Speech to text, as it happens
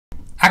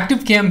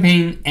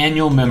ActiveCampaign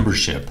annual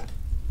membership.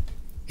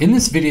 In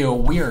this video,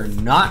 we are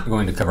not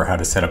going to cover how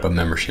to set up a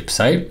membership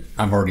site.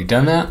 I've already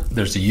done that.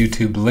 There's a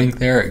YouTube link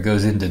there. It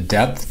goes into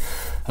depth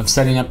of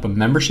setting up a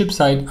membership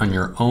site on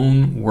your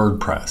own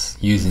WordPress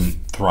using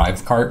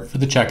ThriveCart for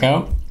the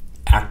checkout,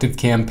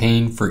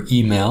 ActiveCampaign for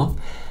email,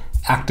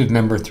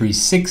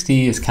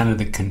 ActiveMember360 is kind of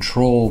the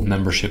control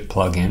membership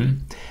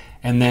plugin,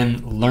 and then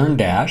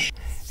Learndash.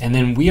 And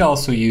then we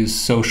also use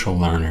Social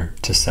Learner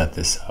to set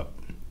this up.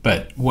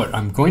 But what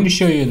I'm going to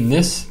show you in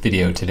this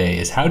video today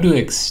is how to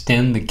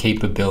extend the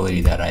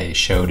capability that I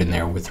showed in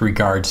there with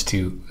regards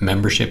to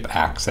membership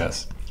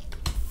access.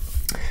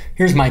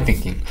 Here's my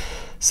thinking.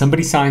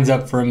 Somebody signs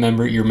up for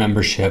your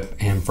membership,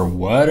 and for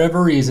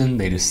whatever reason,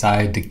 they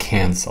decide to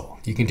cancel.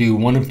 You can do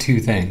one of two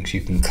things. You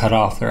can cut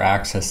off their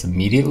access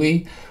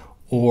immediately,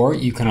 or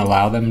you can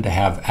allow them to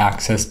have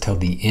access till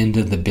the end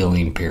of the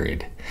billing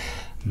period.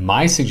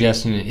 My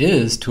suggestion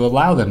is to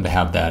allow them to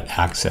have that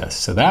access.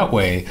 So that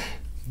way,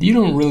 you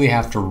don't really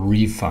have to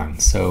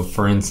refund. So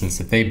for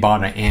instance, if they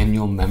bought an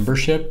annual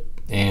membership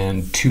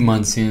and 2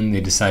 months in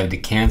they decided to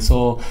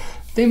cancel,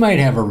 they might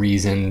have a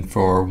reason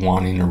for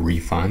wanting a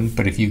refund.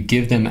 But if you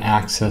give them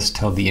access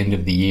till the end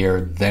of the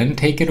year, then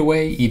take it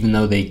away, even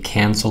though they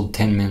canceled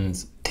 10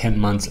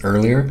 months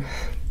earlier,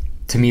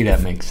 to me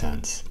that makes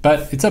sense.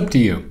 But it's up to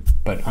you.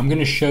 But I'm going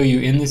to show you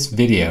in this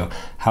video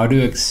how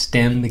to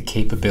extend the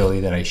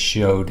capability that I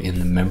showed in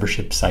the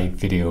membership site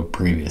video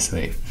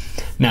previously.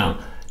 Now,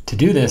 to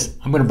do this,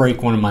 I'm going to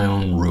break one of my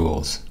own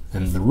rules.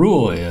 And the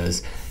rule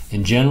is,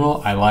 in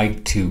general, I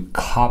like to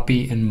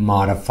copy and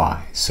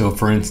modify. So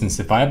for instance,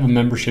 if I have a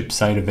membership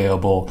site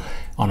available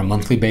on a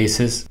monthly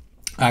basis,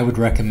 I would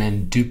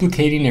recommend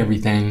duplicating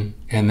everything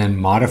and then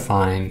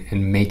modifying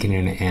and making it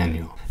an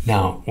annual.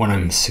 Now, what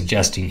I'm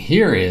suggesting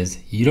here is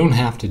you don't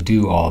have to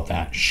do all of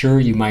that.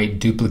 Sure, you might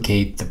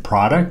duplicate the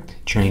product,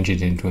 change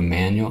it into an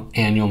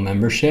annual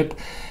membership,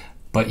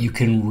 but you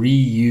can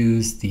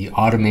reuse the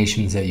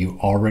automations that you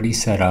already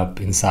set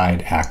up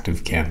inside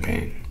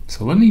ActiveCampaign.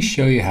 So let me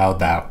show you how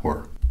that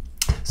works.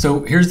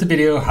 So here's the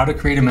video, how to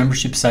create a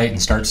membership site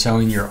and start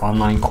selling your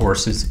online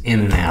courses in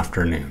an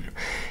afternoon.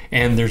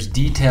 And there's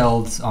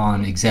details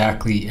on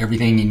exactly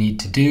everything you need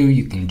to do.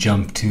 You can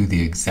jump to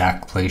the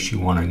exact place you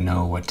want to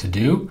know what to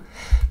do.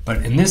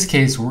 But in this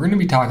case, we're going to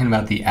be talking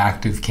about the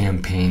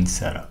ActiveCampaign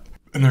setup.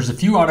 And there's a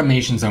few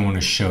automations I want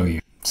to show you.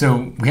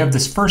 So we have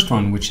this first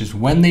one, which is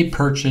when they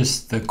purchase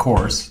the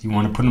course, you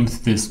want to put them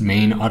through this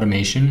main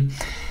automation.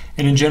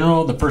 And in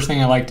general, the first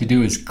thing I like to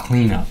do is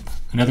clean up.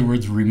 In other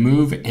words,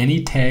 remove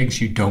any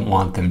tags you don't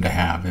want them to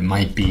have. It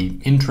might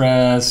be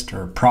interest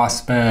or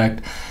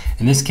prospect.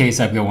 In this case,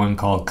 I've got one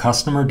called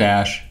customer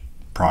dash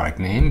product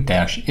name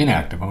dash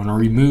inactive. I want to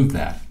remove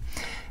that.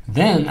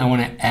 Then I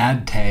want to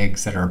add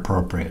tags that are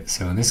appropriate.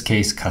 So in this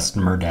case,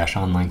 customer dash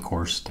online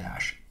course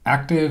dash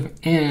active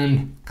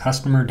and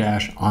customer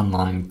dash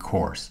online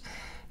course.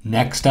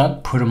 Next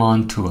up, put them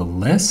onto a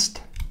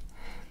list.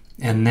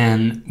 And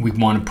then we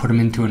want to put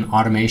them into an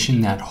automation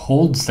that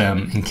holds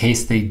them in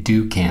case they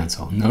do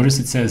cancel. Notice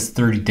it says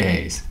 30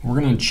 days. We're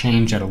going to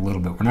change that a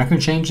little bit. We're not going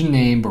to change the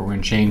name, but we're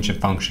going to change the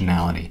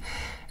functionality.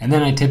 And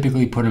then I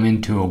typically put them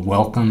into a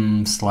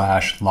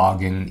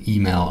welcome/login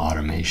email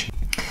automation.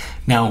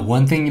 Now,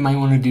 one thing you might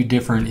want to do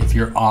different if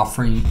you're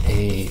offering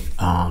a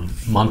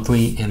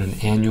monthly and an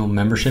annual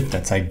membership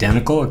that's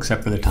identical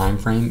except for the time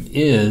frame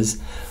is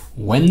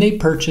when they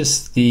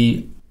purchase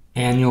the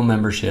annual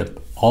membership,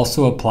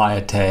 also apply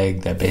a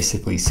tag that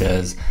basically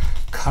says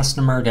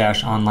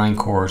customer-online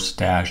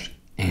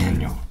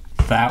course-annual.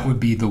 That would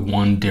be the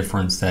one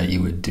difference that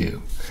you would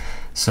do.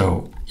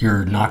 So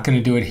you're not going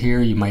to do it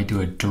here. You might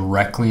do it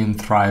directly in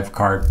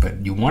ThriveCart,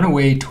 but you want a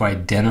way to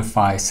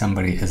identify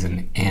somebody as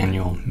an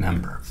annual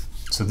member.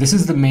 So this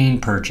is the main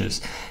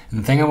purchase.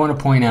 And the thing I want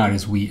to point out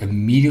is we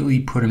immediately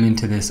put them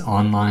into this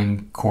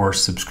online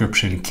course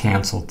subscription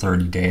cancel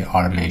 30-day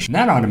automation.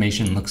 That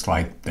automation looks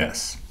like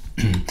this.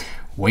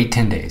 Wait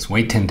 10 days,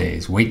 wait 10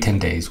 days, wait 10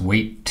 days,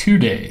 wait 2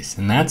 days.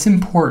 And that's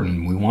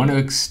important. We want to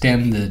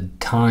extend the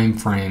time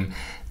frame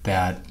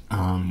that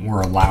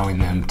we're allowing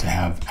them to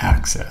have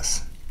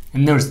access.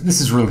 And notice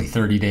this is really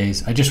 30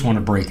 days. I just want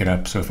to break it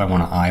up so if I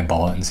want to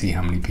eyeball it and see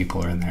how many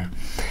people are in there.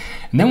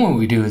 And then what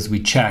we do is we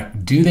check,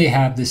 do they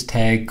have this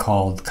tag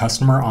called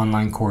customer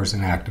online course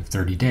inactive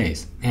 30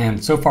 days?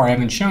 And so far I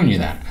haven't shown you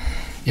that.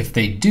 If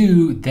they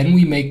do, then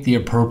we make the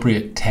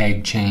appropriate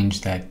tag change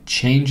that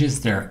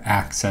changes their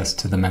access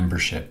to the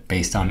membership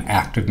based on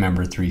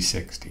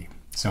ActiveMember360.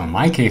 So in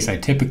my case, I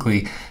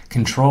typically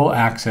control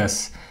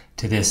access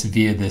to this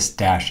via this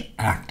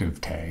 -active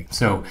tag.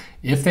 So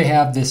if they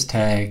have this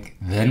tag,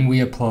 then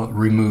we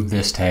remove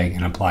this tag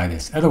and apply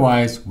this.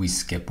 Otherwise, we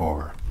skip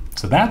over.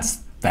 So that's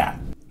that.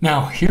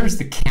 Now, here's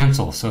the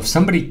cancel. So if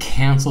somebody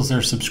cancels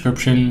their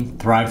subscription,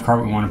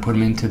 ThriveCart, we want to put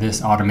them into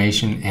this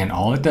automation, and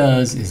all it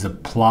does is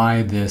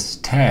apply this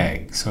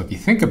tag. So if you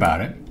think about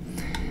it,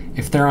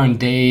 if they're on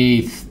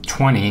day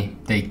 20,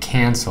 they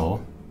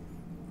cancel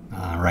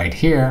right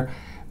here,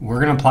 we're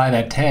going to apply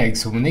that tag.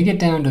 So when they get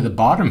down to the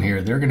bottom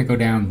here, they're going to go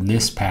down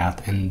this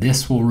path, and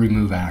this will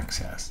remove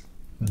access.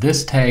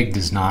 This tag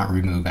does not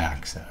remove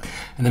access.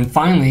 And then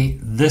finally,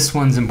 this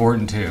one's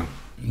important too.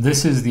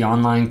 This is the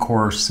online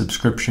course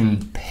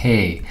subscription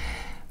pay.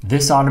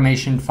 This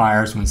automation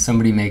fires when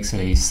somebody makes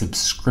a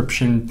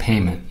subscription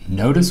payment.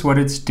 Notice what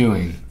it's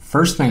doing.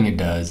 First thing it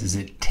does is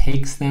it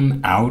takes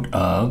them out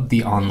of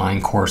the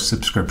online course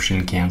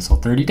subscription cancel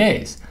 30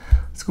 days.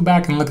 Let's go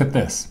back and look at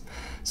this.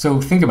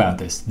 So think about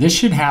this. This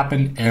should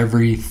happen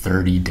every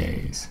 30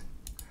 days.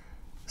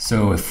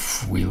 So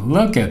if we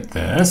look at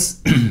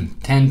this,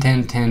 10,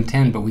 10, 10,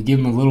 10, but we give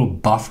them a little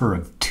buffer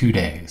of 2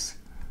 days.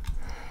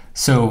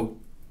 So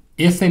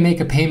if they make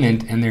a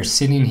payment and they're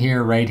sitting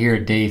here right here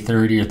at day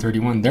 30 or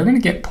 31, they're going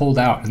to get pulled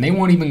out and they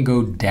won't even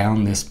go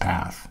down this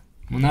path.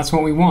 And that's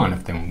what we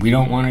want. We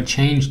don't want to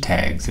change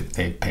tags if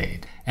they've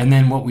paid. And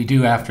then what we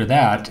do after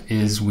that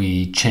is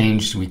we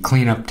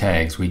clean up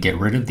tags. We get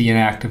rid of the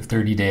inactive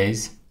 30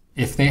 days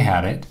if they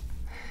had it,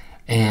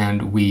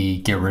 and we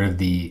get rid of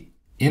the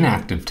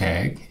inactive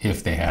tag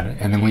if they had it,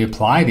 and then we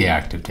apply the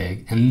active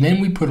tag, and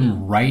then we put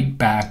them right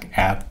back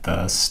at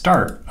the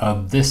start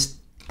of this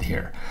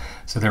here.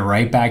 So they're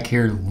right back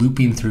here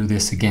looping through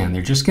this again.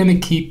 They're just going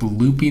to keep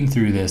looping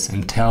through this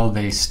until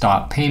they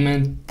stop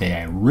payment,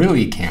 they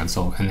really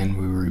cancel, and then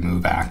we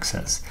remove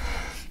access.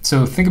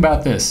 So think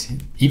about this.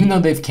 Even though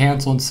they've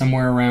canceled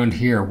somewhere around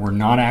here, we're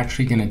not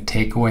actually going to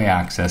take away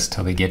access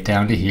till they get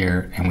down to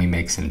here and we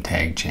make some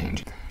tag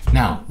change.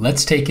 Now,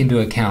 let's take into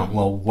account,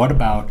 well, what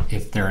about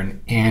if they're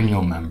an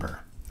annual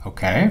member?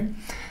 Okay.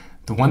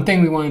 The one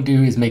thing we want to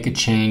do is make a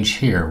change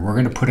here. We're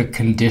going to put a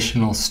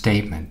conditional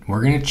statement.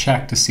 We're going to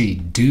check to see,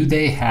 do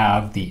they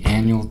have the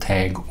annual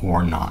tag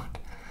or not?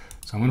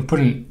 So I'm going to put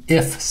an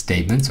if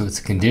statement. So it's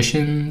a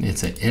condition,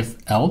 it's an if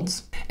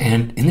else.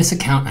 And in this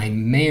account, I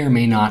may or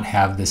may not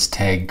have this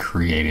tag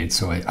created.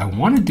 So I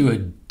want to do a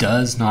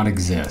does not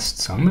exist.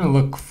 So I'm going to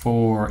look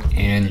for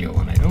annual,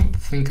 and I don't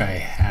think I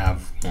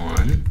have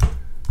one.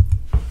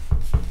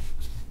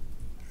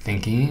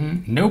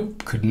 Thinking,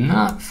 nope, could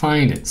not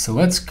find it. So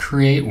let's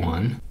create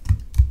one.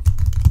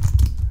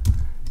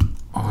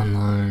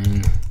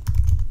 Online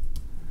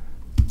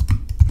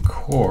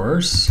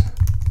course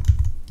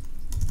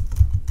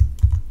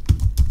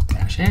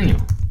dash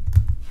annual.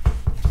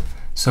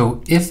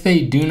 So if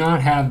they do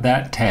not have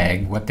that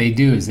tag, what they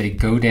do is they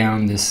go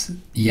down this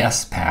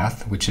yes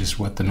path, which is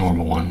what the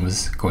normal one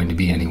was going to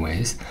be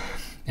anyways.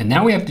 And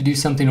now we have to do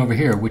something over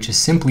here, which is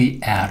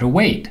simply add a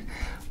wait.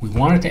 We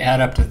want it to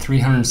add up to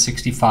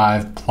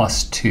 365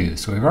 plus 2.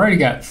 So we've already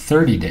got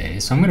 30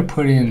 days. So I'm going to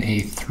put in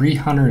a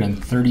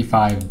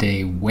 335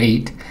 day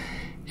wait.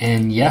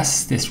 And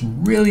yes, this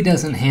really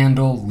doesn't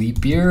handle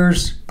leap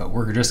years, but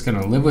we're just going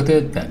to live with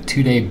it. That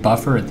 2-day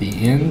buffer at the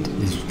end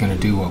is going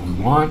to do what we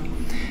want.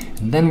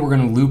 And then we're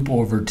going to loop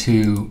over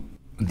to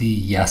the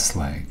yes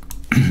leg.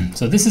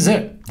 So this is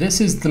it.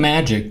 This is the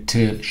magic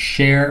to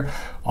share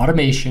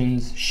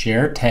automations,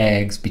 share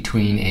tags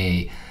between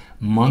a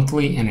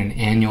monthly and an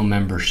annual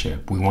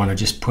membership. We want to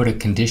just put a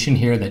condition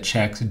here that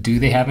checks, do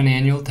they have an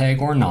annual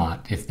tag or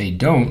not? If they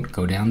don't,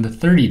 go down the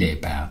 30-day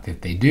path. If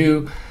they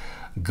do,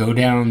 go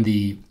down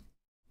the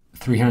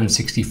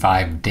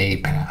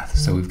 365-day path.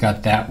 So we've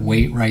got that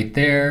wait right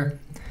there,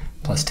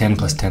 plus 10,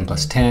 plus 10,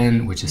 plus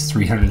 10, which is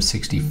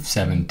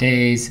 367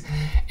 days.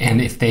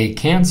 And if they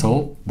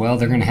cancel, well,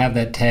 they're going to have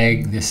that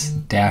tag, this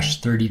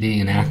dash 30-day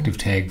inactive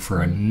tag,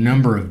 for a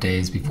number of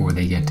days before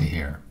they get to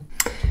here.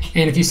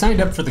 And if you signed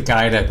up for the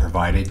guide I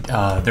provided,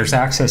 there's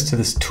access to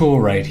this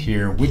tool right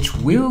here, which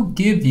will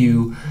give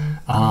you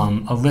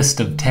a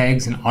list of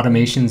tags and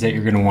automations that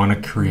you're going to want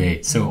to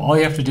create. So all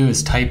you have to do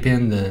is type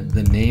in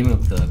the name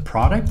of the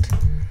product,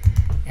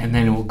 and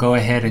then it will go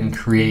ahead and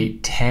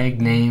create tag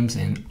names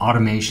and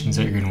automations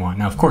that you're going to want.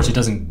 Now, of course, it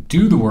doesn't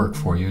do the work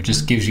for you. It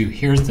just gives you,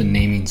 here's the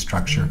naming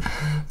structure.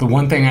 The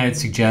one thing I'd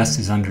suggest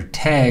is under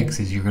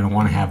tags is you're going to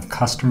want to have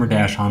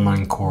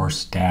customer-online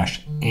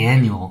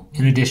course-annual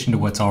in addition to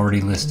what's already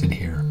listed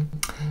here.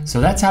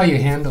 So that's how you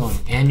handle an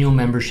annual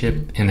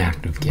membership in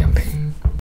ActiveCampaign.